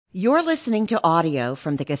You're listening to audio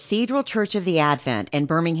from the Cathedral Church of the Advent in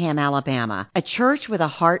Birmingham, Alabama, a church with a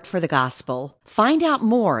heart for the gospel. Find out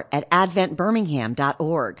more at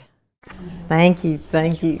adventbirmingham.org. Thank you.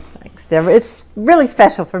 Thanks, Deborah. It's really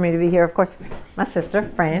special for me to be here. Of course, my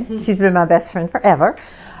sister, Fran, she's been my best friend forever.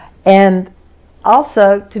 And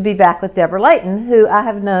also to be back with Deborah Layton, who I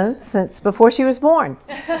have known since before she was born,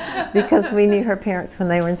 because we knew her parents when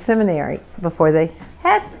they were in seminary, before they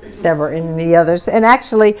had Deborah and the others. And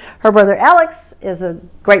actually, her brother Alex is a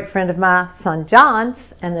great friend of my son John's,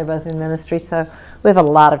 and they're both in ministry, so we have a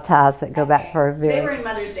lot of ties that go back for a very... They were in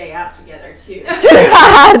Mother's Day out together, too.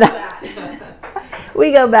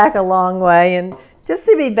 We go back a long way, and just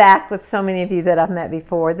to be back with so many of you that I've met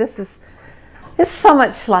before, it's so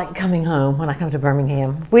much like coming home when I come to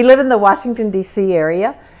Birmingham. We live in the Washington, D.C.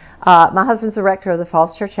 area. My husband's the rector of the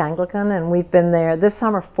Falls Church Anglican, and we've been there this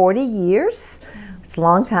summer 40 years. It's a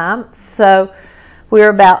long time. So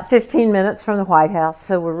we're about 15 minutes from the White House,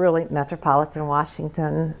 so we're really metropolitan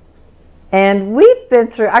Washington. And we've been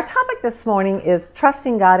through, our topic this morning is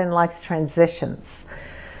trusting God in life's transitions.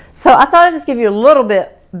 So I thought I'd just give you a little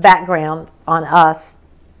bit background on us.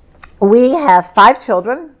 We have 5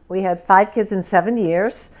 children. We had 5 kids in 7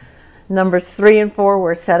 years. Numbers 3 and 4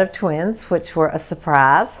 were a set of twins, which were a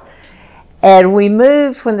surprise. And we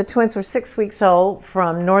moved when the twins were 6 weeks old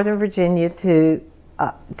from Northern Virginia to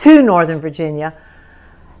Northern Virginia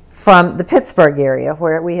from the Pittsburgh area,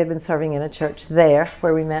 where we had been serving in a church there,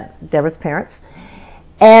 where we met Deborah's parents.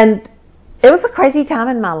 And it was a crazy time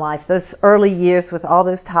in my life, those early years with all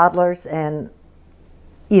those toddlers and,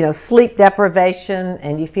 sleep deprivation,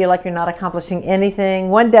 and you feel like you're not accomplishing anything.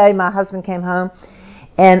 One day my husband came home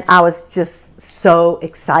and I was just so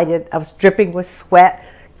excited. I was dripping with sweat,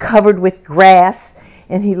 covered with grass,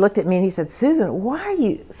 and he looked at me and he said, "Susan, why are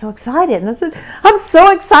you so excited?" And I said, "I'm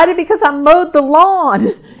so excited because I mowed the lawn.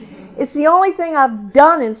 It's the only thing I've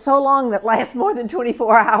done in so long that lasts more than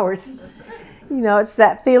 24 hours. It's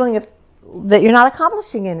that feeling of that you're not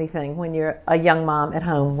accomplishing anything when you're a young mom at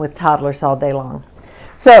home with toddlers all day long.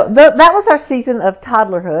 So that was our season of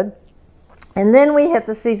toddlerhood. And then we hit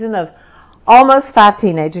the season of almost 5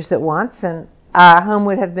 teenagers at once, and our home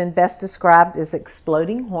would have been best described as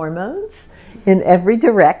exploding hormones in every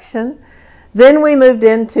direction. Then we moved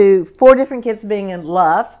into 4 different kids being in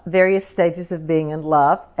love, various stages of being in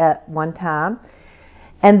love at one time,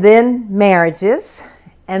 and then marriages,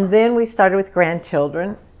 and then we started with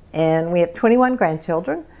grandchildren, and we have 21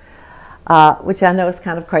 grandchildren, which I know is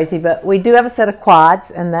kind of crazy, but we do have a set of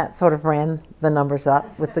quads, and that sort of ran the numbers up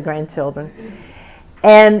with the grandchildren.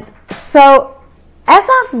 And so as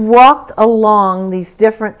I've walked along these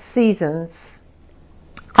different seasons,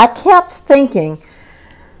 I kept thinking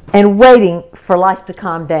and waiting for life to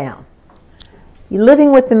calm down. You're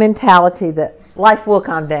living with the mentality that life will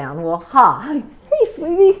calm down. Well, hey,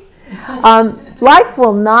 sweetie. Life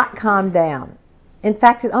will not calm down. In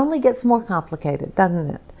fact, it only gets more complicated,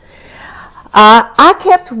 doesn't it? I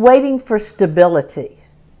kept waiting for stability,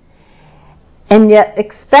 and yet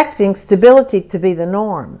expecting stability to be the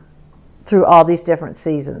norm through all these different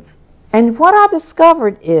seasons. And what I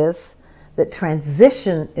discovered is that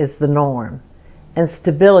transition is the norm, and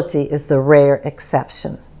stability is the rare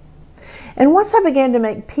exception. And once I began to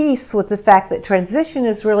make peace with the fact that transition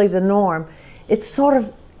is really the norm, it sort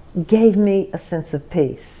of gave me a sense of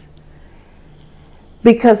peace.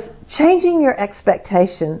 Because changing your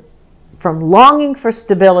expectation from longing for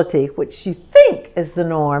stability, which you think is the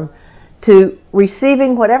norm, to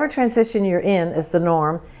receiving whatever transition you're in as the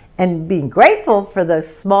norm, and being grateful for those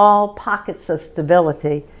small pockets of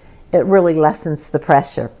stability, it really lessens the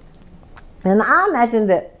pressure. And I imagine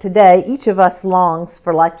that today each of us longs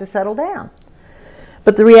for life to settle down.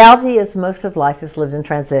 But the reality is most of life is lived in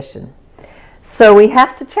transition. So we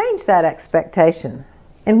have to change that expectation.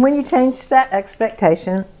 And when you change that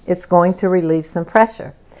expectation, it's going to relieve some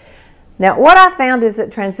pressure. Now, what I found is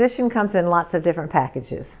that transition comes in lots of different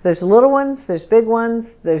packages. There's little ones, there's big ones,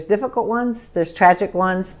 there's difficult ones, there's tragic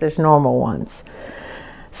ones, there's normal ones.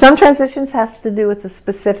 Some transitions have to do with a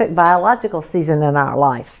specific biological season in our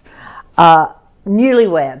life.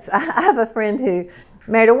 Newlyweds. I have a friend who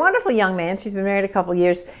married a wonderful young man. She's been married a couple of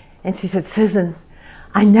years, and she said, "Susan,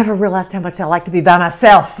 I never realized how much I like to be by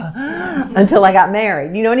myself until I got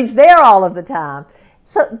married." And he's there all of the time.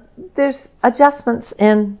 So there's adjustments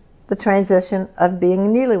in the transition of being a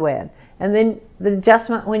newlywed. And then the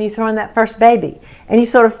adjustment when you throw in that first baby. And you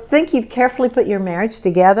sort of think you've carefully put your marriage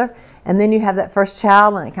together, and then you have that first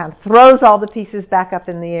child, and it kind of throws all the pieces back up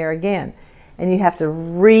in the air again. And you have to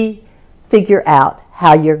refigure out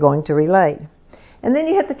how you're going to relate. And then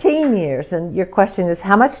you hit the teen years, and your question is,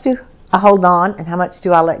 how much do I hold on and how much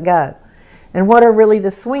do I let go? And what are really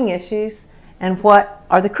the swing issues and what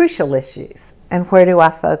are the crucial issues? And where do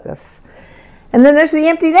I focus? And then there's the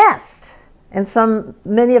empty nest. And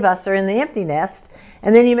many of us are in the empty nest.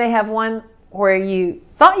 And then you may have one where you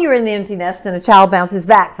thought you were in the empty nest and a child bounces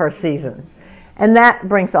back for a season. And that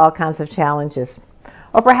brings all kinds of challenges.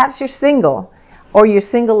 Or perhaps you're single, or you're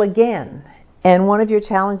single again. And one of your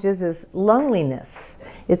challenges is loneliness.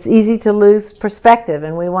 It's easy to lose perspective,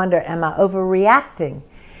 and we wonder, am I overreacting?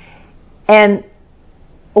 And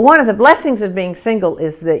one of the blessings of being single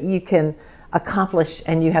is that you can accomplish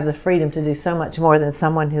and you have the freedom to do so much more than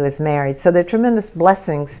someone who is married. So there are tremendous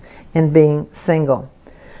blessings in being single.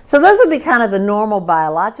 So those would be kind of the normal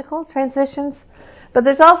biological transitions, but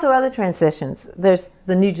there's also other transitions. There's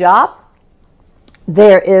the new job.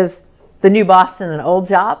 There is the new boss in an old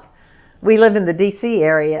job. We live in the D.C.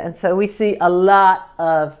 area, and so we see a lot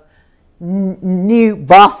of new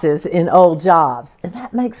bosses in old jobs, and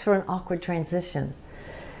that makes for an awkward transition.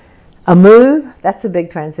 A move, that's a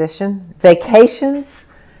big transition. Vacations,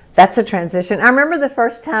 that's a transition. I remember the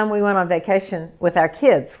first time we went on vacation with our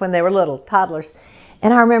kids when they were little, toddlers,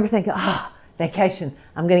 and I remember thinking, vacation,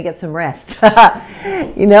 I'm going to get some rest.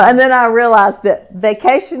 And then I realized that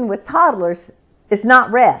vacation with toddlers is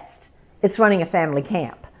not rest. It's running a family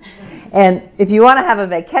camp. And if you want to have a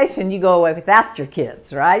vacation, you go away without your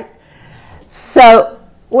kids, right? So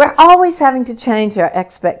we're always having to change our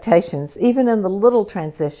expectations, even in the little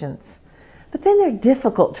transitions. But then there are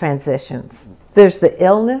difficult transitions. There's the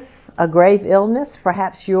illness, a grave illness,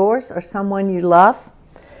 perhaps yours or someone you love.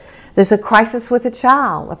 There's a crisis with a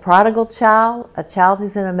child, a prodigal child, a child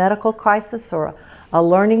who's in a medical crisis or a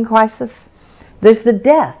learning crisis. There's the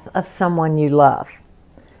death of someone you love.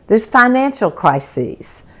 There's financial crises.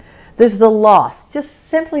 There's the loss, just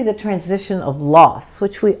simply the transition of loss,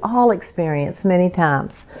 which we all experience many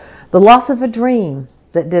times. The loss of a dream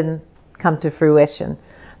that didn't come to fruition.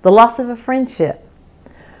 The loss of a friendship.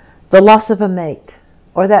 The loss of a mate,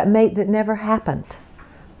 or that mate that never happened.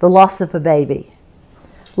 The loss of a baby.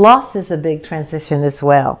 Loss is a big transition as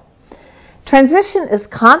well. Transition is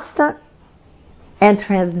constant, and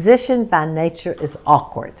transition by nature is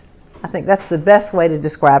awkward. I think that's the best way to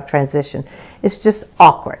describe transition. It's just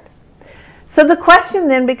awkward. So the question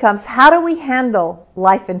then becomes, how do we handle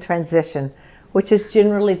life in transition, which is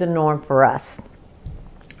generally the norm for us?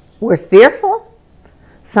 We're fearful.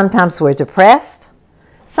 Sometimes we're depressed.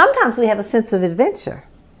 Sometimes we have a sense of adventure.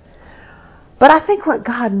 But I think what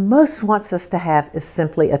God most wants us to have is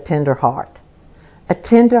simply a tender heart. A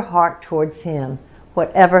tender heart towards Him,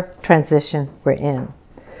 whatever transition we're in.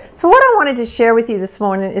 So what I wanted to share with you this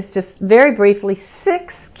morning is just very briefly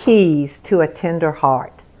 6 keys to a tender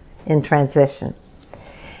heart in transition.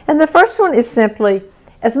 And the first one is simply,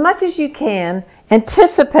 as much as you can,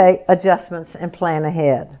 anticipate adjustments and plan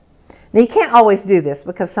ahead. Now you can't always do this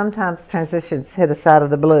because sometimes transitions hit us out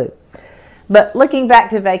of the blue. But looking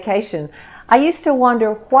back to vacation, I used to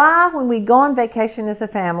wonder why when we go on vacation as a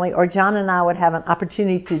family, or John and I would have an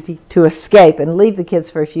opportunity to escape and leave the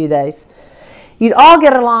kids for a few days, you'd all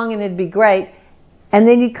get along and it'd be great, and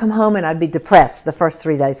then you'd come home and I'd be depressed the first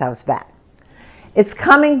 3 days I was back. It's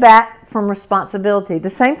coming back from responsibility.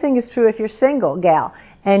 The same thing is true if you're single gal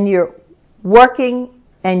and you're working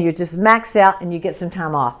and you're just maxed out and you get some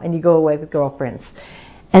time off and you go away with girlfriends.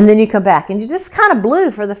 And then you come back and you just kind of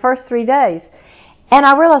blue for the first 3 days. And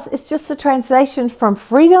I realized it's just the transition from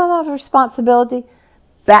freedom of responsibility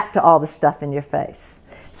back to all the stuff in your face.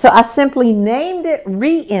 So I simply named it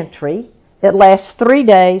re-entry. It lasts 3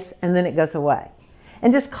 days and then it goes away.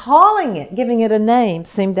 And just calling it, giving it a name,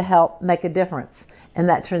 seemed to help make a difference in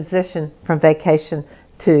that transition from vacation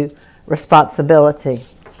to responsibility.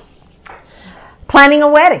 Planning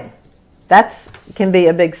a wedding. That can be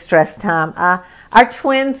a big stress time. Our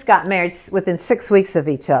twins got married within 6 weeks of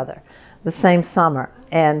each other the same summer.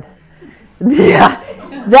 And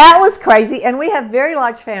yeah, that was crazy. And we have very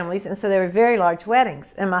large families, and so there were very large weddings.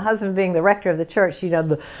 And my husband being the rector of the church,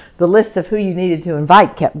 the list of who you needed to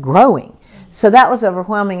invite kept growing. So that was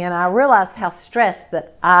overwhelming, and I realized how stressed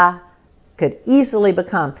that I could easily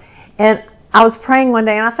become. And I was praying one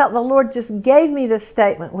day, and I felt the Lord just gave me this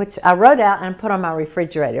statement, which I wrote out and put on my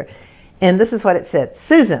refrigerator. And this is what it said.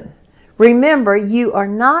 Susan, remember, you are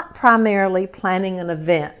not primarily planning an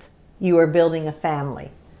event. You are building a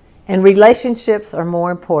family. And relationships are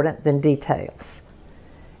more important than details.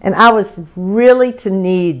 And I was really to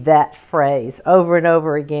need that phrase over and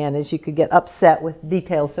over again, as you could get upset with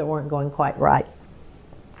details that weren't going quite right.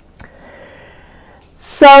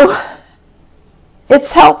 So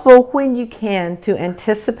it's helpful when you can to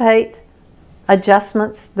anticipate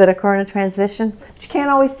adjustments that occur in a transition, but you can't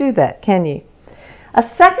always do that, can you? A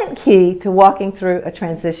second key to walking through a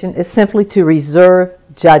transition is simply to reserve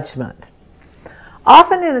judgment.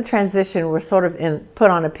 Often in a transition, we're sort of put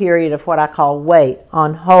on a period of what I call wait,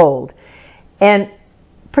 on hold. And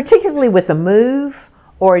particularly with a move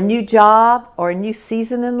or a new job or a new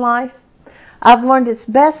season in life, I've learned it's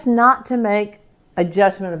best not to make a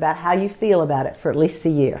judgment about how you feel about it for at least a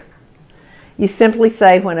year. You simply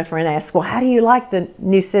say when a friend asks, well, how do you like the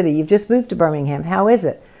new city? You've just moved to Birmingham. How is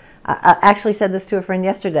it? I actually said this to a friend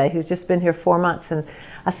yesterday who's just been here 4 months, and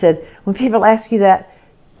I said, when people ask you that,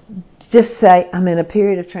 just say, I'm in a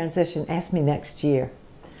period of transition. Ask me next year.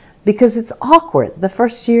 Because it's awkward. The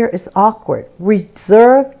first year is awkward.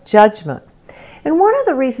 Reserve judgment. And one of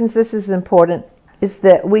the reasons this is important is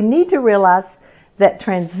that we need to realize that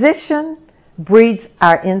transition breeds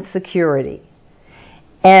our insecurity.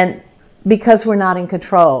 And because we're not in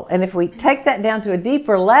control. And if we take that down to a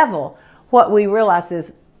deeper level, what we realize is,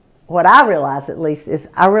 what I realize at least, is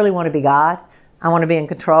I really want to be God. I want to be in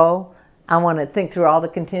control. I want to think through all the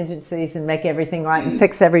contingencies and make everything right and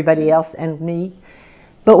fix everybody else and me.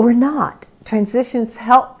 But we're not. Transition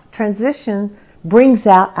brings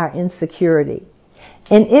out our insecurity.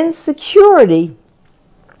 And insecurity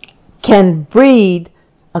can breed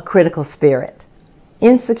a critical spirit.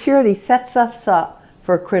 Insecurity sets us up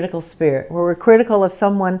for a critical spirit, where we're critical of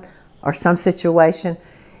someone or some situation.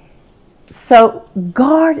 So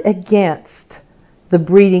guard against the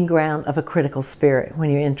breeding ground of a critical spirit when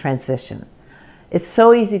you're in transition. It's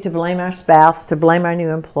so easy to blame our spouse, to blame our new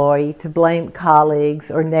employee, to blame colleagues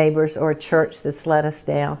or neighbors or a church that's let us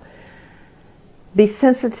down. Be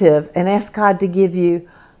sensitive and ask God to give you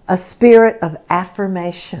a spirit of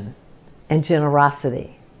affirmation and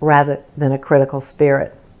generosity rather than a critical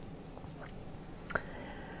spirit.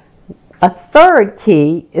 A third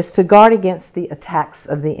key is to guard against the attacks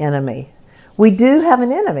of the enemy. We do have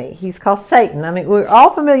an enemy. He's called Satan. I mean, we're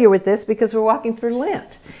all familiar with this because we're walking through Lent.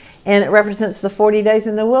 And it represents the 40 days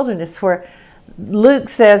in the wilderness where Luke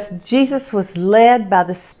says Jesus was led by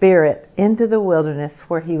the Spirit into the wilderness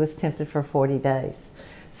where he was tempted for 40 days.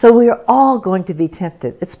 So we are all going to be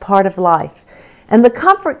tempted. It's part of life. And the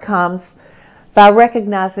comfort comes by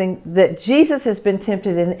recognizing that Jesus has been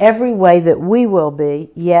tempted in every way that we will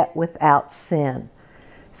be, yet without sin.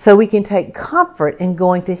 So we can take comfort in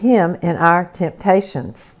going to him in our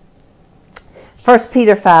temptations. 1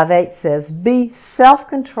 Peter 5:8 says, be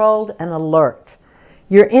self-controlled and alert.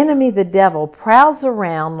 Your enemy, the devil, prowls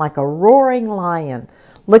around like a roaring lion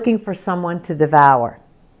looking for someone to devour.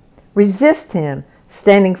 Resist him,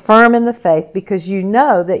 standing firm in the faith, because you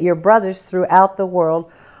know that your brothers throughout the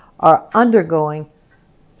world are undergoing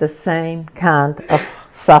the same kind of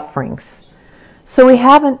sufferings. So we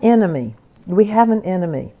have an enemy. We have an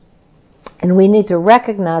enemy. And we need to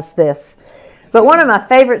recognize this. But one of my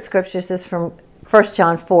favorite scriptures is from 1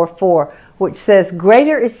 John 4:4, which says,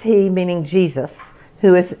 greater is he, meaning Jesus,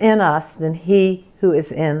 who is in us than he who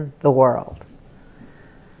is in the world.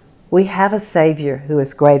 We have a Savior who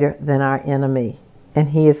is greater than our enemy, and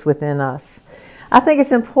he is within us. I think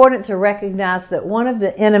it's important to recognize that one of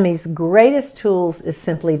the enemy's greatest tools is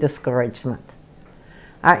simply discouragement.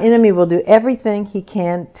 Our enemy will do everything he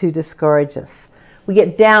can to discourage us. We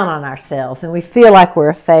get down on ourselves and we feel like we're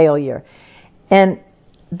a failure. And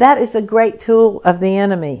that is a great tool of the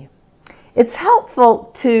enemy. It's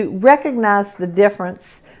helpful to recognize the difference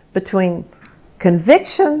between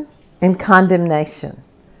conviction and condemnation.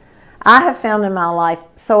 I have found in my life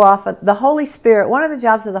so often the Holy Spirit, one of the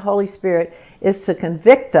jobs of the Holy Spirit is to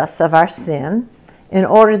convict us of our sin in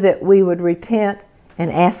order that we would repent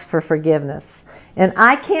and ask for forgiveness. And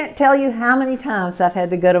I can't tell you how many times I've had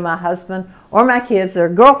to go to my husband or my kids or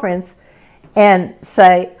girlfriends and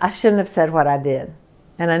say, I shouldn't have said what I did,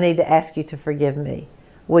 and I need to ask you to forgive me.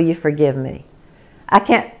 Will you forgive me? I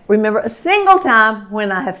can't remember a single time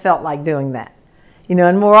when I have felt like doing that.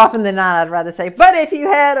 And more often than not, I'd rather say, but if you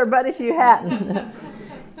had, or but if you hadn't.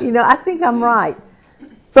 I think I'm right.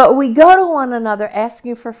 But we go to one another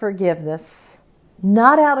asking for forgiveness,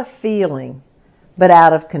 not out of feeling, but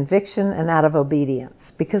out of conviction and out of obedience,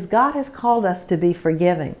 because God has called us to be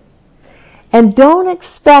forgiving. And don't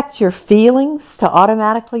expect your feelings to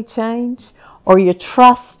automatically change or your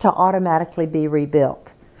trust to automatically be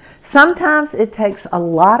rebuilt. Sometimes it takes a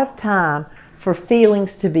lot of time for feelings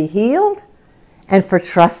to be healed and for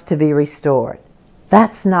trust to be restored.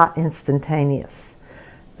 That's not instantaneous.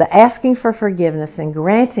 The asking for forgiveness and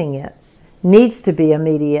granting it needs to be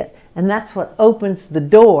immediate, and that's what opens the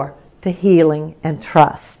door to healing and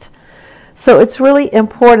trust. So it's really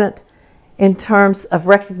important in terms of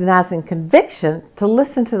recognizing conviction to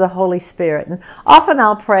listen to the Holy Spirit. And often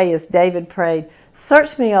I'll pray as David prayed,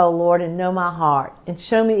 "Search me, O Lord, and know my heart, and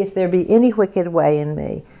show me if there be any wicked way in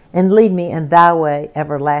me, and lead me in thy way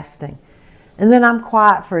everlasting." And then I'm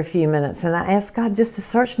quiet for a few minutes, and I ask God just to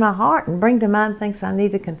search my heart and bring to mind things I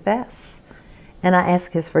need to confess. And I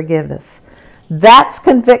ask His forgiveness. That's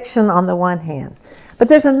conviction on the one hand. But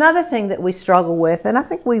there's another thing that we struggle with, and I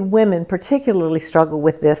think we women particularly struggle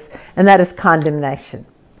with this, and that is condemnation.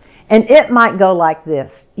 And it might go like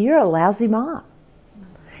this: you're a lousy mom.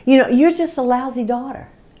 You're just a lousy daughter.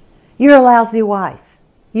 You're a lousy wife.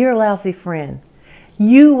 You're a lousy friend.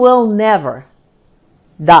 You will never ...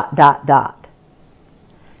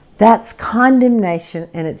 That's condemnation,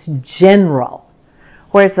 and it's general.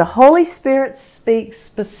 Whereas the Holy Spirit speaks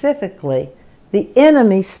specifically, the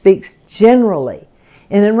enemy speaks generally.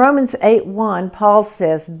 And in Romans 8:1, Paul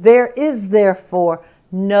says, "There is therefore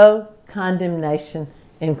no condemnation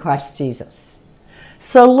in Christ Jesus."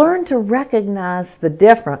 So learn to recognize the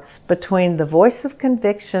difference between the voice of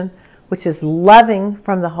conviction, which is loving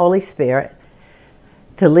from the Holy Spirit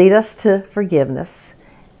to lead us to forgiveness,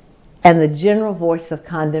 and the general voice of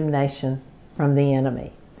condemnation from the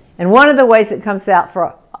enemy. And one of the ways it comes out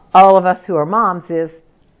for all of us who are moms is,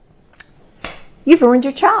 you've ruined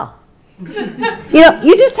your child.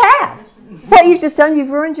 You just have. What you've just done,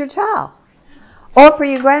 you've ruined your child. Or for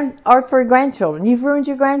your grandchildren, you've ruined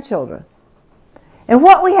your grandchildren. And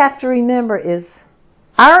what we have to remember is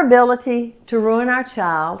our ability to ruin our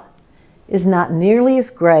child is not nearly as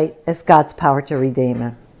great as God's power to redeem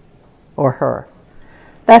him or her.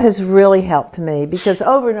 That has really helped me, because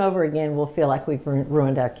over and over again we'll feel like we've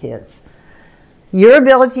ruined our kids. Your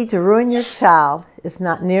ability to ruin your child is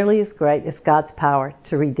not nearly as great as God's power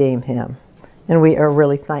to redeem him. And we are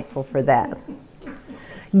really thankful for that.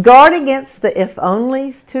 Guard against the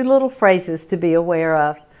if-onlys, two little phrases to be aware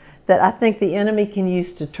of that I think the enemy can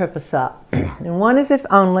use to trip us up. And one is if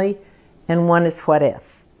only, and one is what if.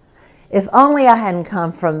 If only I hadn't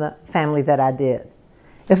come from the family that I did.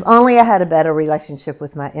 If only I had a better relationship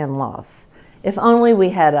with my in-laws. If only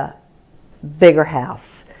we had a bigger house.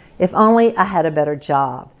 If only I had a better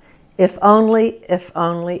job. If only, if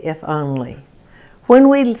only, if only. When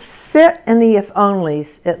we sit in the if-onlys,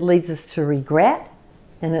 it leads us to regret,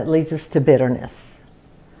 and it leads us to bitterness.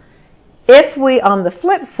 If we, on the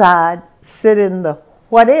flip side, sit in the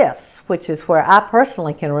what-ifs, which is where I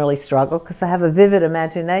personally can really struggle because I have a vivid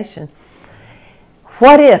imagination.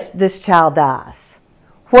 What if this child dies?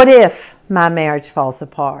 What if my marriage falls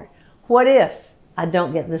apart? What if I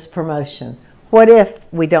don't get this promotion? What if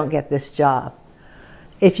we don't get this job?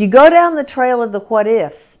 If you go down the trail of the what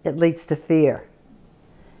ifs, it leads to fear.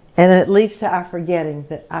 And it leads to our forgetting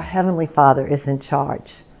that our Heavenly Father is in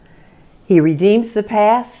charge. He redeems the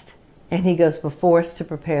past, and He goes before us to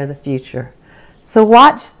prepare the future. So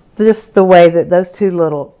watch just the way that those two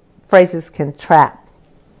little phrases can trap.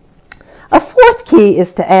 A fourth key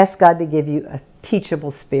is to ask God to give you a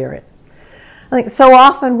teachable spirit. I think so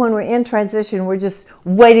often when we're in transition, we're just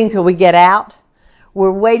waiting till we get out.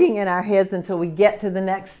 We're waiting in our heads until we get to the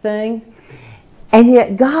next thing. And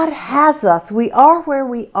yet God has us. We are where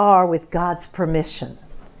we are with God's permission.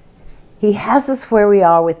 He has us where we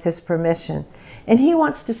are with His permission. And He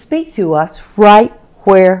wants to speak to us right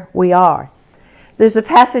where we are. There's a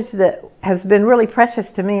passage that has been really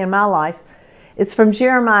precious to me in my life. It's from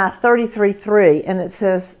Jeremiah 33:3, and it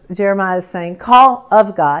says, Jeremiah is saying, "Call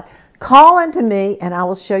of God, call unto me, and I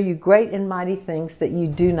will show you great and mighty things that you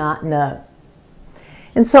do not know."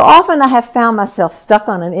 And so often I have found myself stuck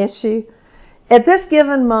on an issue. At this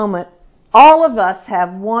given moment, all of us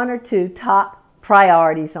have one or two top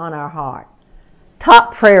priorities on our heart,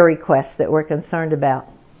 top prayer requests that we're concerned about.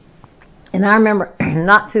 And I remember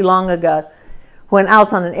not too long ago when I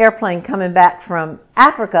was on an airplane coming back from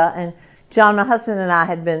Africa, and John, my husband, and I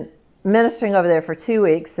had been ministering over there for 2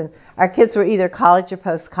 weeks, and our kids were either college or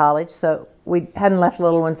post-college, so we hadn't left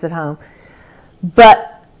little ones at home. But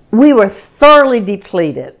we were thoroughly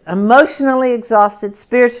depleted, emotionally exhausted,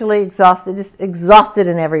 spiritually exhausted, just exhausted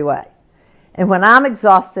in every way. And when I'm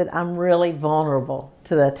exhausted, I'm really vulnerable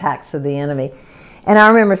to the attacks of the enemy. And I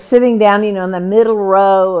remember sitting down, in the middle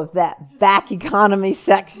row of that back economy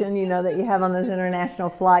section, that you have on those international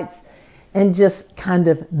flights, and just kind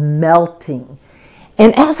of melting.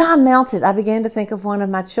 And as I melted, I began to think of one of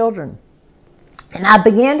my children. And I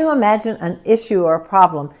began to imagine an issue or a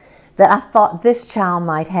problem that I thought this child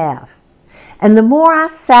might have. And the more I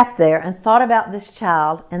sat there and thought about this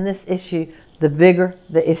child and this issue, the bigger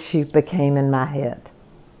the issue became in my head.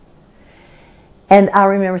 And I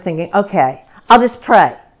remember thinking, okay, I'll just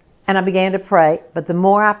pray. And I began to pray, but the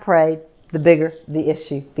more I prayed, the bigger the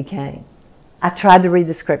issue became. I tried to read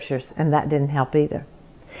the scriptures, and that didn't help either.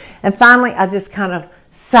 And finally, I just kind of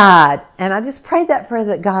sighed, and I just prayed that prayer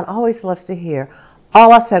that God always loves to hear.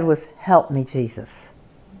 All I said was, "Help me, Jesus.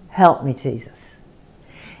 Help me, Jesus."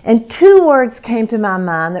 And 2 words came to my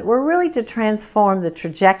mind that were really to transform the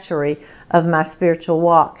trajectory of my spiritual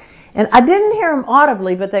walk. And I didn't hear them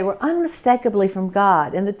audibly, but they were unmistakably from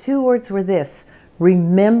God. And the 2 words were this: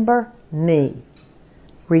 remember me.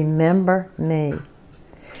 Remember me.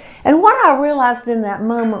 And what I realized in that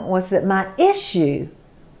moment was that my issue,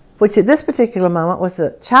 which at this particular moment was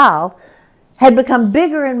a child, had become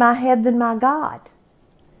bigger in my head than my God.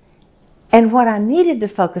 And what I needed to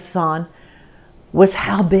focus on was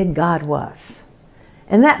how big God was.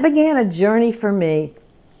 And that began a journey for me,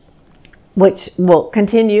 which will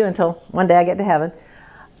continue until one day I get to heaven,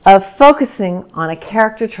 of focusing on a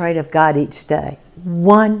character trait of God each day.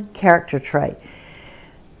 One character trait.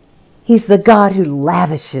 He's the God who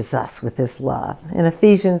lavishes us with His love. In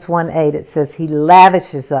Ephesians 1:8 it says He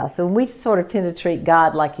lavishes us. And we sort of tend to treat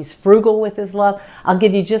God like He's frugal with His love. I'll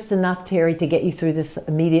give you just enough, Terry, to get you through this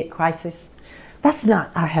immediate crisis. That's not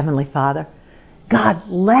our Heavenly Father. God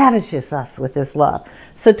lavishes us with His love.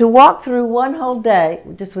 So to walk through one whole day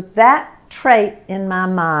just with that trait in my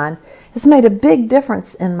mind has made a big difference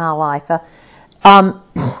in my life.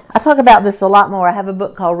 I talk about this a lot more. I have a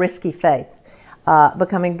book called Risky Faith,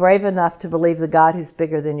 Becoming Brave Enough to Believe the God Who's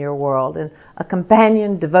Bigger Than Your World, and a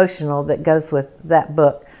companion devotional that goes with that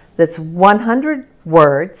book that's 100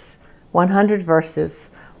 words, 100 verses,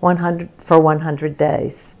 100 for 100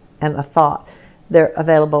 days, and a thought. They're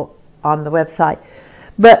available on the website.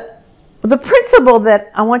 But the principle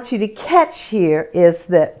that I want you to catch here is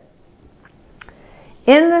that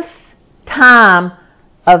in this time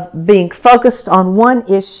of being focused on one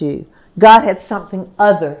issue, God had something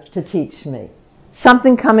other to teach me,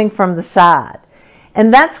 something coming from the side.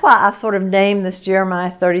 And that's why I sort of named this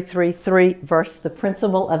Jeremiah 33:3 verse, the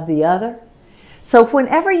principle of the other. So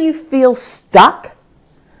whenever you feel stuck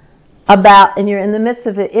and you're in the midst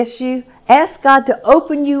of an issue, ask God to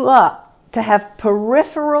open you up to have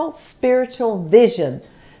peripheral spiritual vision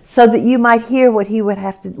so that you might hear what He would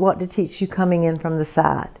want to teach you coming in from the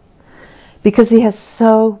side. Because He has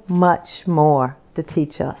so much more to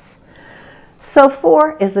teach us. So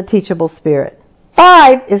 4 is a teachable spirit.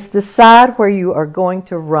 5 is decide where you are going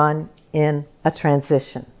to run in a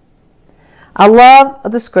transition. I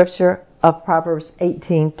love the scripture of Proverbs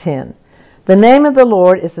 18:10. The name of the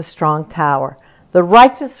Lord is a strong tower. The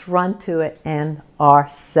righteous run to it and are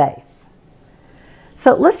safe.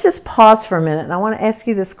 So let's just pause for a minute, and I want to ask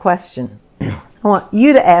you this question. I want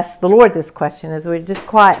you to ask the Lord this question as we're just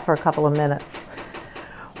quiet for a couple of minutes.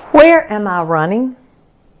 Where am I running?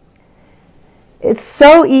 It's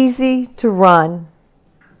so easy to run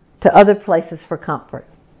to other places for comfort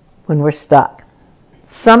when we're stuck.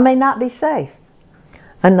 Some may not be safe.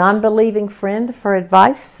 A non-believing friend for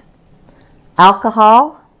advice,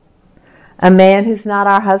 alcohol, a man who's not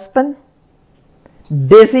our husband,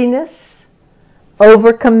 busyness,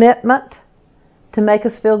 overcommitment to make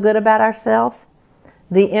us feel good about ourselves,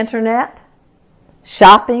 the internet,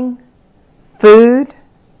 shopping, food.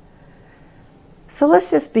 So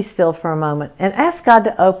let's just be still for a moment and ask God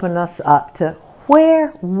to open us up to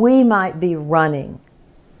where we might be running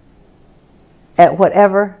at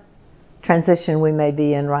whatever transition we may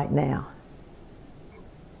be in right now.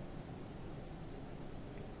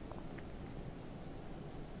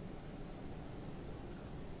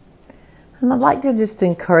 And I'd like to just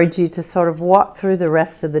encourage you to sort of walk through the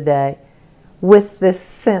rest of the day with this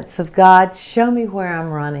sense of, God, show me where I'm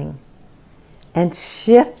running and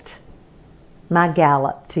shift my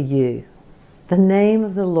gallop to you. The name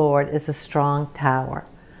of the Lord is a strong tower.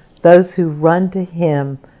 Those who run to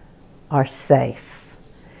Him are safe.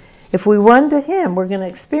 If we run to Him, we're going to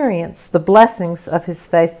experience the blessings of His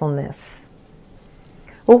faithfulness.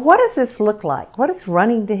 Well, what does this look like? What does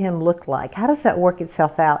running to Him look like? How does that work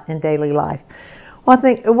itself out in daily life? Well, I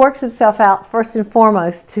think it works itself out first and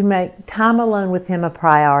foremost to make time alone with Him a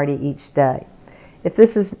priority each day. If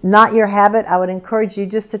this is not your habit, I would encourage you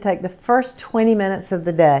just to take the first 20 minutes of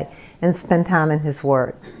the day and spend time in His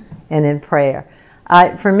Word and in prayer.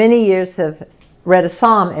 I, for many years, have read a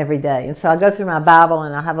psalm every day. And so I go through my Bible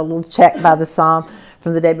and I have a little check by the psalm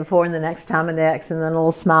from the day before and the next time and next, and then a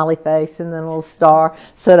little smiley face and then a little star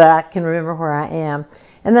so that I can remember where I am.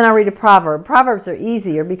 And then I read a proverb. Proverbs are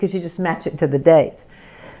easier because you just match it to the date.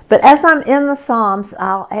 But as I'm in the Psalms,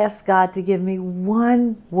 I'll ask God to give me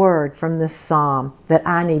one word from this psalm that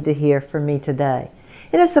I need to hear for me today.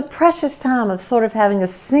 It is a precious time of sort of having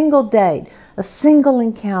a single date, a single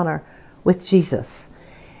encounter with Jesus.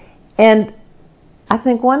 And I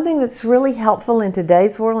think one thing that's really helpful in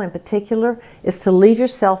today's world in particular is to leave your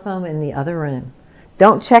cell phone in the other room.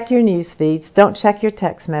 Don't check your news feeds. Don't check your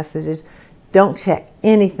text messages. Don't check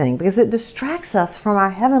anything, because it distracts us from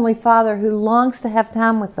our Heavenly Father who longs to have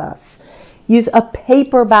time with us. Use a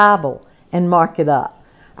paper Bible and mark it up.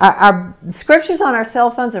 Our scriptures on our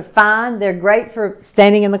cell phones are fine. They're great for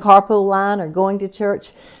standing in the carpool line or going to church.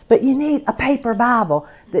 But you need a paper Bible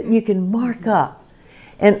that you can mark up.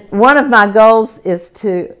 And one of my goals is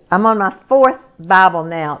I'm on my 4th Bible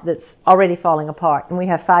now that's already falling apart. And we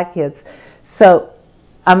have 5 kids. So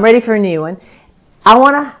I'm ready for a new one. I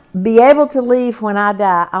want to be able to leave when I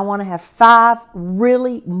die. I want to have 5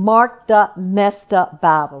 really marked up, messed up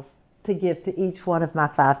Bibles to give to each one of my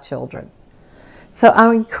 5 children. So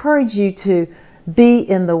I encourage you to be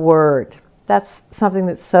in the Word. That's something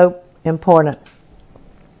that's so important.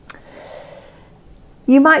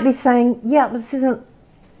 You might be saying, yeah, but this isn't,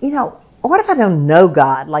 what if I don't know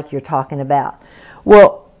God like you're talking about?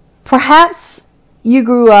 Well, perhaps you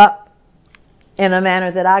grew up in a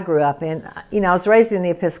manner that I grew up in. I was raised in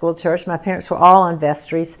the Episcopal Church. My parents were all on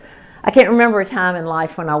vestries. I can't remember a time in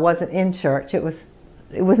life when I wasn't in church. It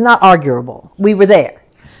was not arguable. We were there.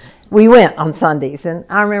 We went on Sundays. And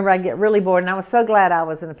I remember I'd get really bored, and I was so glad I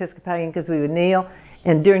was an Episcopalian because we would kneel,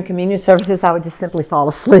 and during communion services I would just simply fall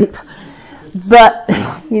asleep. But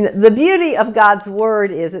the beauty of God's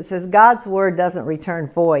Word is it says God's Word doesn't return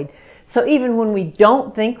void. So even when we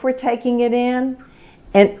don't think we're taking it in,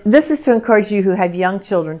 and this is to encourage you who have young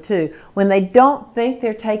children too, when they don't think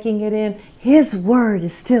they're taking it in, His Word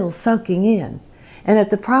is still soaking in. And at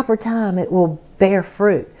the proper time it will bear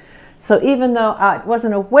fruit. So even though I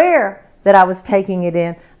wasn't aware that I was taking it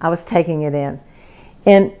in, I was taking it in.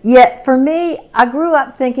 And yet for me, I grew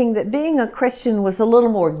up thinking that being a Christian was a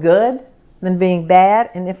little more good than being bad.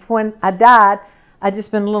 And if when I died, I'd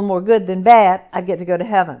just been a little more good than bad, I'd get to go to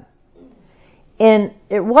heaven. And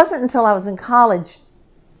it wasn't until I was in college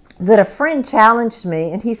that a friend challenged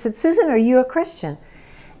me, and he said, Susan, are you a Christian?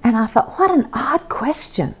 And I thought, what an odd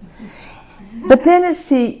question. But then as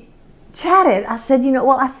he chatted, I said,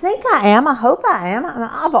 well, I think I am. I hope I am.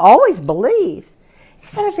 I've always believed. He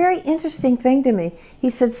said a very interesting thing to me.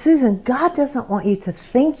 He said, Susan, God doesn't want you to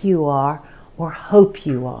think you are or hope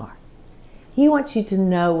you are. He wants you to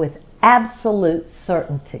know with absolute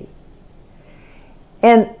certainty.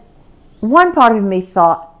 And one part of me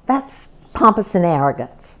thought, that's pompous and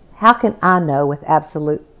arrogant. How can I know with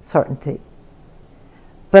absolute certainty?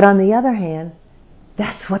 But on the other hand,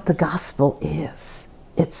 that's what the gospel is.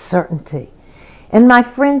 It's certainty. And my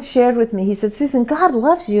friend shared with me, he said, Susan, God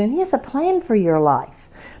loves you and He has a plan for your life.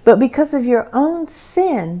 But because of your own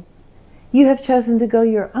sin, you have chosen to go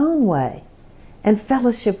your own way. And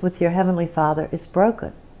fellowship with your Heavenly Father is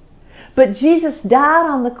broken. But Jesus died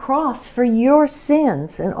on the cross for your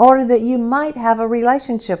sins in order that you might have a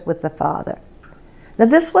relationship with the Father. Now,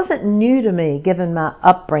 this wasn't new to me, given my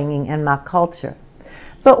upbringing and my culture.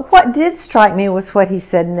 But what did strike me was what he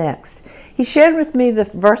said next. He shared with me the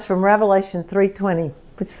verse from Revelation 3:20,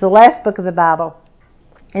 which is the last book of the Bible.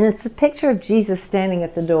 And it's a picture of Jesus standing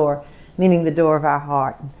at the door, meaning the door of our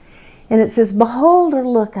heart. And it says, Behold or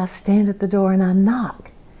look, I stand at the door and I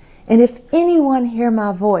knock. And if anyone hear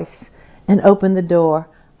my voice and open the door,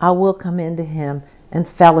 I will come into him and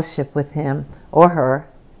fellowship with him or her.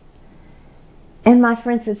 And my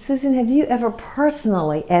friend said, Susan, have you ever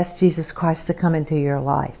personally asked Jesus Christ to come into your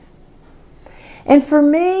life? And for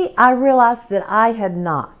me, I realized that I had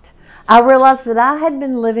not. I realized that I had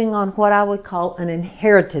been living on what I would call an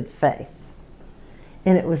inherited faith.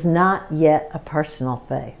 And it was not yet a personal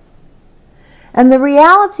faith. And the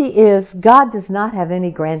reality is, God does not have any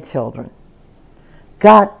grandchildren.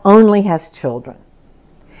 God only has children.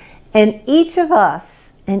 And each of us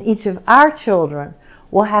and each of our children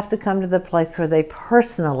will have to come to the place where they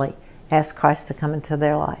personally ask Christ to come into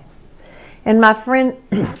their life. And my friend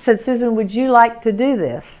said, Susan, would you like to do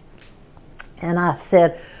this? And I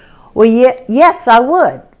said, well, yes, I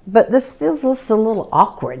would. But this feels just a little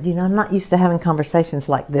awkward. I'm not used to having conversations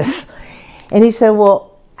like this. And he said,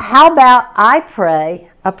 well, how about I pray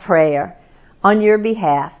a prayer on your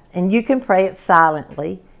behalf, and you can pray it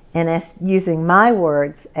silently, and using my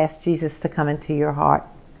words, ask Jesus to come into your heart.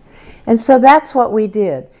 And so that's what we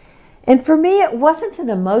did. And for me, it wasn't an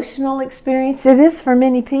emotional experience. It is for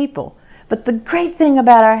many people. But the great thing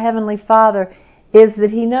about our Heavenly Father is that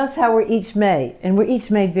He knows how we're each made. And we're each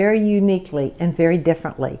made very uniquely and very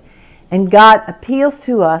differently. And God appeals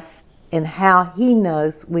to us in how He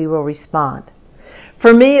knows we will respond.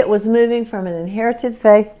 For me, it was moving from an inherited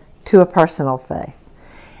faith to a personal faith.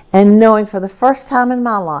 And knowing for the first time in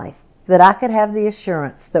my life that I could have the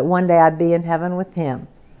assurance that one day I'd be in heaven with Him.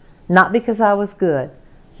 Not because I was good,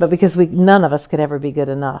 but because none of us could ever be good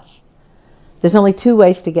enough. There's only two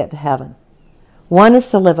ways to get to heaven. One is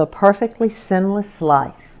to live a perfectly sinless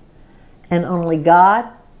life, and only God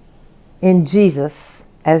in Jesus,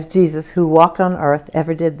 as Jesus who walked on earth,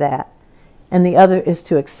 ever did that. And the other is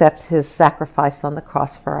to accept His sacrifice on the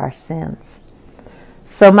cross for our sins.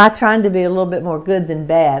 So my trying to be a little bit more good than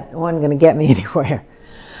bad wasn't going to get me anywhere.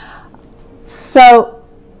 So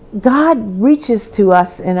God reaches to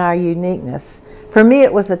us in our uniqueness. For me,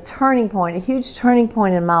 it was a turning point, a huge turning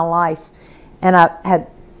point in my life. And I had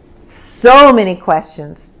so many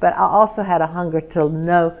questions, but I also had a hunger to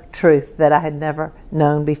know truth that I had never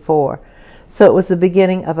known before. So it was the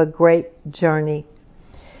beginning of a great journey.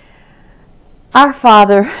 Our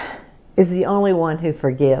Father is the only one who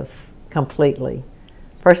forgives completely.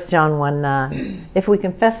 1 John 1:9. If we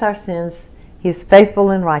confess our sins, He is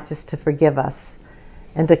faithful and righteous to forgive us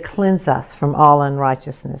and to cleanse us from all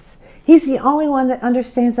unrighteousness. He's the only one that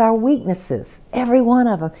understands our weaknesses, every one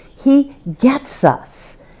of them. He gets us.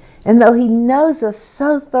 And though He knows us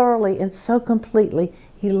so thoroughly and so completely,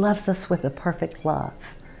 He loves us with a perfect love.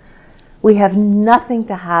 We have nothing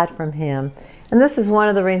to hide from Him. And this is one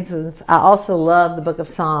of the reasons I also love the book of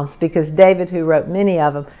Psalms, because David, who wrote many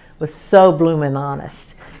of them, was so bloomin' honest.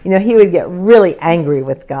 You know, he would get really angry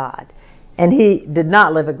with God. And he did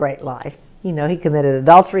not live a great life. You know, he committed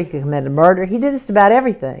adultery, he committed murder, he did just about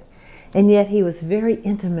everything. And yet he was very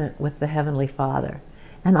intimate with the Heavenly Father.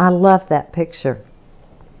 And I love that picture.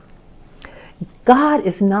 God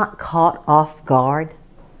is not caught off guard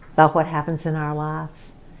by what happens in our lives.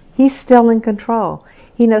 He's still in control.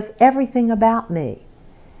 He knows everything about me.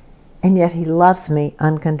 And yet He loves me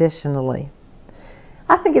unconditionally.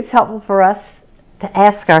 I think it's helpful for us to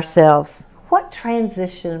ask ourselves, what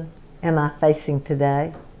transition am I facing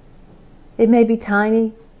today? It may be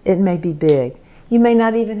tiny, it may be big. You may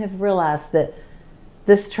not even have realized that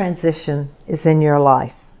this transition is in your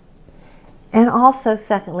life. And also,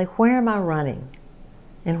 secondly, where am I running?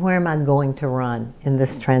 And where am I going to run in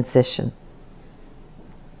this transition?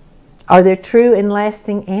 Are there true and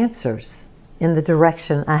lasting answers in the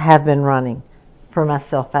direction I have been running for my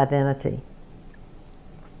self-identity?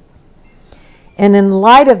 And in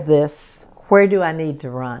light of this, where do I need to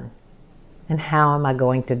run? And how am I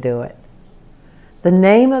going to do it? The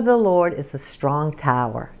name of the Lord is a strong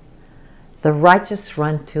tower. The righteous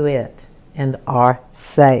run to it and are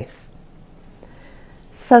safe.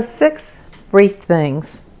 So 6 brief things.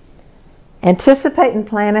 Anticipate and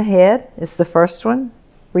plan ahead is the first one.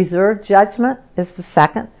 Reserve judgment is the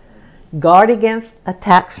second. Guard against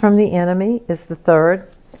attacks from the enemy is the third.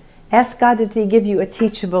 Ask God to give you a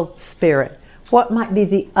teachable spirit. What might be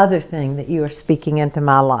the other thing that you are speaking into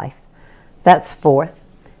my life? That's fourth.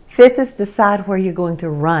 Fifth is decide where you're going to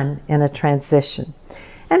run in a transition.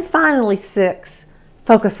 And finally, 6,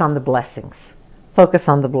 focus on the blessings. Focus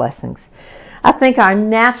on the blessings. I think our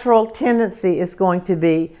natural tendency is going to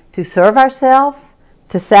be to serve ourselves,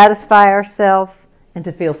 to satisfy ourselves, and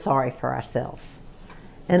to feel sorry for ourselves.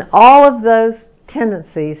 And all of those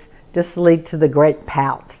tendencies just lead to the great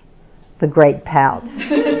pout. The great pout.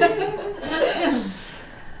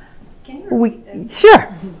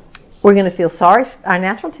 Sure. We're going to feel sorry. Our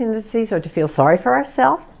natural tendencies are to feel sorry for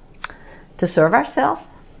ourselves, to serve ourselves,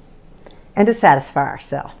 and to satisfy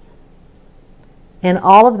ourselves. And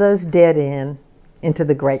all of those dead end into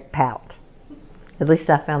the great pout. At least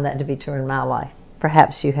I found that to be true in my life.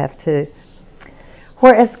 Perhaps you have too.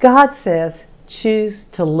 Whereas God says, choose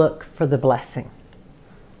to look for the blessing,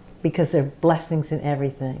 because there are blessings in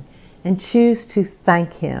everything. And choose to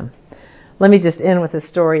thank Him. Let me just end with a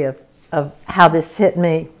story of how this hit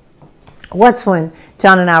me. Once when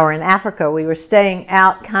John and I were in Africa, we were staying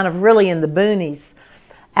out kind of really in the boonies,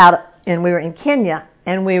 and we were in Kenya,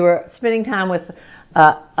 and we were spending time with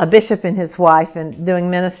a bishop and his wife and doing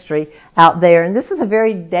ministry out there. And this is a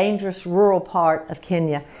very dangerous rural part of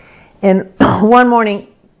Kenya. And one morning,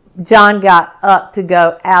 John got up to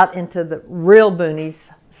go out into the real boonies.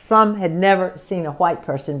 Some had never seen a white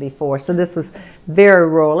person before, so this was very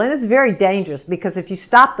rural. And it's very dangerous, because if you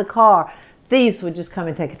stop the car, thieves would just come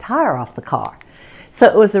and take a tire off the car. So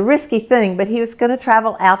it was a risky thing, but he was going to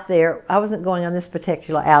travel out there. I wasn't going on this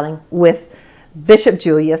particular outing with Bishop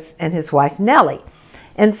Julius and his wife Nellie.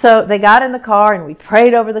 And so they got in the car, and we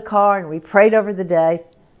prayed over the car, and we prayed over the day.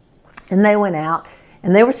 And they went out,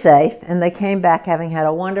 and they were safe, and they came back having had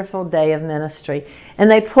a wonderful day of ministry.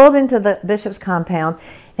 And they pulled into the bishop's compound,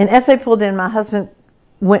 and as they pulled in, my husband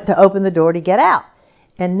went to open the door to get out.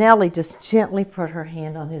 And Nellie just gently put her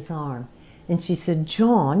hand on his arm. And she said,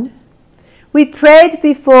 John, We prayed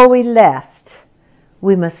before we left.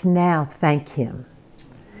 We must now thank Him.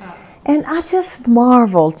 And I just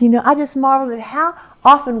marveled, at how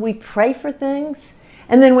often we pray for things,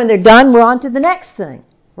 and then when they're done, we're on to the next thing,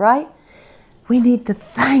 right? We need to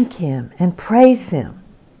thank Him and praise Him.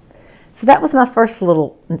 So that was my first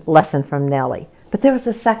little lesson from Nellie. But there was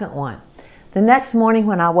a second one. The next morning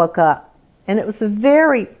when I woke up, and it was a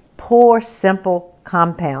very poor, simple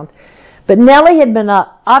compound. But Nellie had been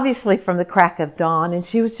up, obviously, from the crack of dawn, and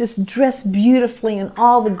she was just dressed beautifully in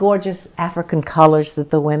all the gorgeous African colors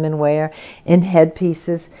that the women wear and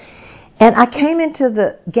headpieces. And I came into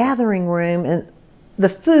the gathering room, and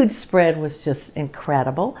the food spread was just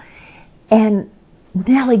incredible. And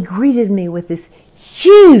Nellie greeted me with this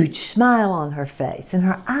huge smile on her face, and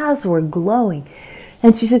her eyes were glowing.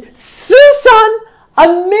 And she said, "Susan, a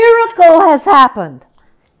miracle has happened."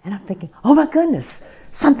 And I'm thinking, oh my goodness,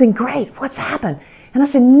 something great. What's happened? And I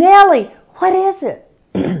said, "Nellie, what is it?"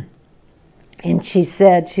 And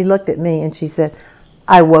she looked at me and she said,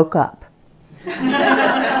 "I woke up." Isn't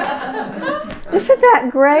that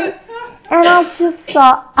great? And I just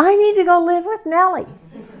thought, I need to go live with Nellie.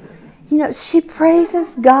 She praises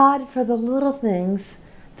God for the little things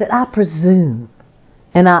that I presume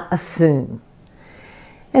and I assume.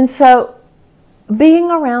 And so being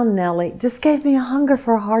around Nellie just gave me a hunger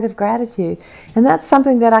for a heart of gratitude. And that's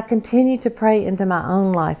something that I continue to pray into my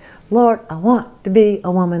own life. Lord, I want to be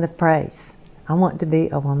a woman of praise. I want to be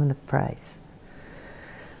a woman of praise.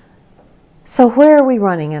 So where are we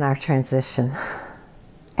running in our transition?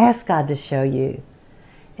 Ask God to show you.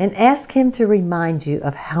 And ask Him to remind you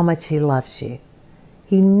of how much He loves you.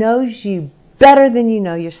 He knows you better than you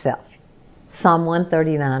know yourself. Psalm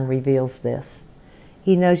 139 reveals this.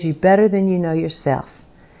 He knows you better than you know yourself.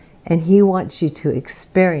 And He wants you to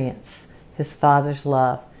experience His Father's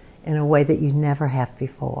love in a way that you never have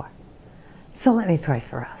before. So let me pray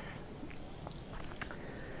for us.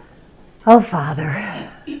 Oh, Father,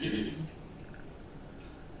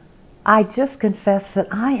 I just confess that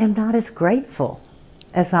I am not as grateful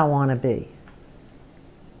as I want to be.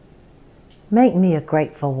 Make me a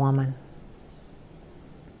grateful woman.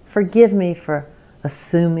 Forgive me for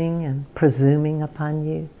assuming and presuming upon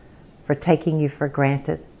you, for taking you for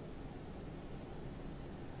granted.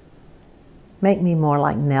 Make me more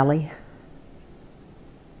like Nellie.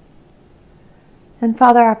 And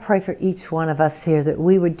Father, I pray for each one of us here that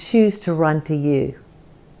we would choose to run to you.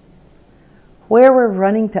 Where we're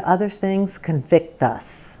running to other things, convict us.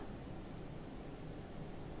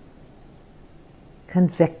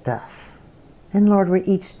 Convict us. And Lord, we're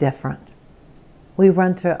each different. We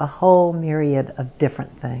run to a whole myriad of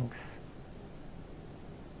different things.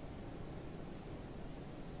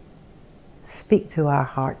 Speak to our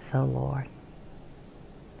hearts, O Lord.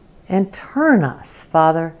 And turn us,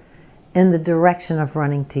 Father, in the direction of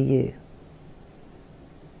running to you,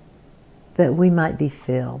 that we might be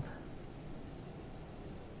filled.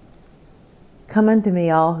 Come unto me,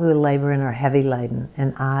 all who labor and are heavy laden,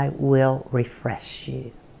 and I will refresh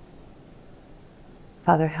you.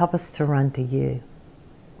 Father, help us to run to you.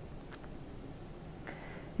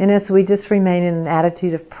 And as we just remain in an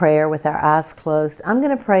attitude of prayer with our eyes closed, I'm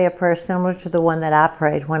going to pray a prayer similar to the one that I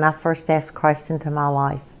prayed when I first asked Christ into my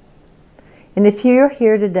life. And if you're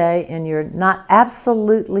here today and you're not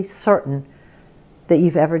absolutely certain that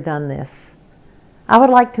you've ever done this, I would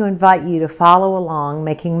like to invite you to follow along,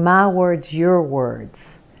 making my words your words,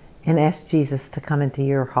 and ask Jesus to come into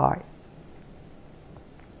your heart.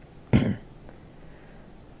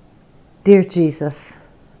 Dear Jesus,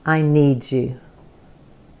 I need you.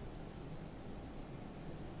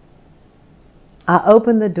 I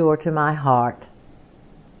open the door to my heart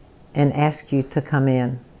and ask you to come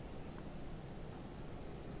in.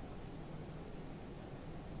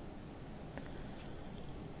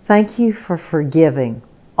 Thank you for forgiving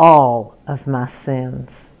all of my sins.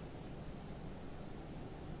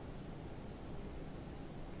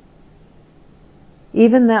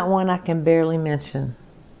 Even that one I can barely mention,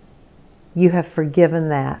 you have forgiven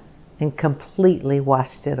that and completely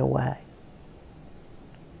washed it away.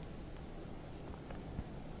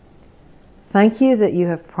 Thank you that you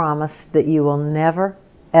have promised that you will never,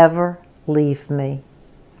 ever leave me.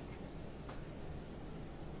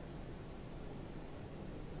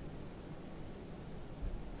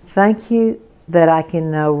 Thank you that I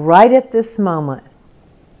can know right at this moment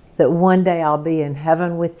that one day I'll be in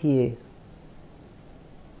heaven with you.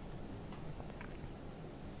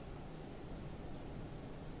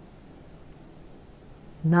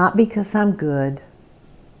 Not because I'm good,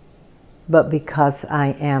 but because I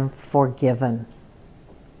am forgiven.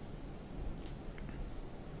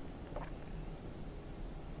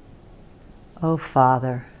 Oh,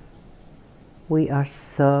 Father, we are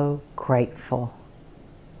so grateful.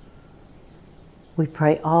 We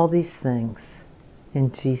pray all these things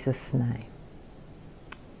in Jesus' name.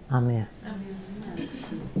 Amen.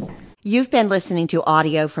 You've been listening to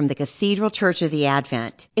audio from the Cathedral Church of the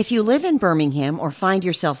Advent. If you live in Birmingham or find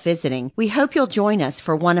yourself visiting, we hope you'll join us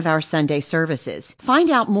for one of our Sunday services.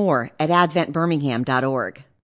 Find out more at adventbirmingham.org.